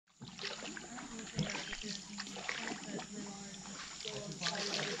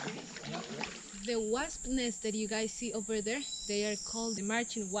The wasp nest that you guys see over there, they are called the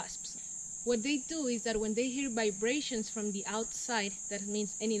marching wasps. What they do is that when they hear vibrations from the outside, that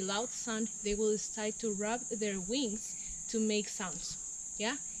means any loud sound, they will start to rub their wings to make sounds.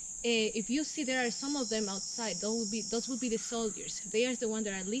 Yeah. If you see, there are some of them outside. Those will be the soldiers. They are the ones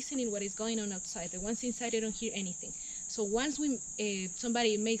that are listening what is going on outside. The ones inside, they don't hear anything. So once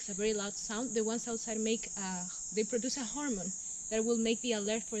somebody makes a very loud sound, the ones outside they produce a hormone that will make the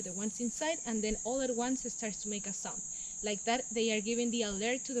alert for the ones inside, and then all at once it starts to make a sound. Like that, they are giving the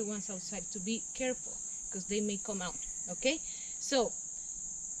alert to the ones outside to be careful, because they may come out, okay? So,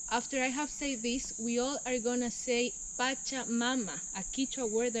 after I have said this, we all are gonna say Pachamama, a Quechua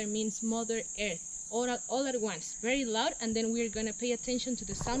word that means Mother Earth, all at once, very loud, and then we're gonna pay attention to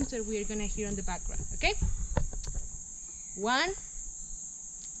the sounds that we're gonna hear on the background, okay? 1,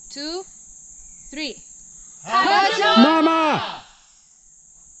 2, 3. Pachamama!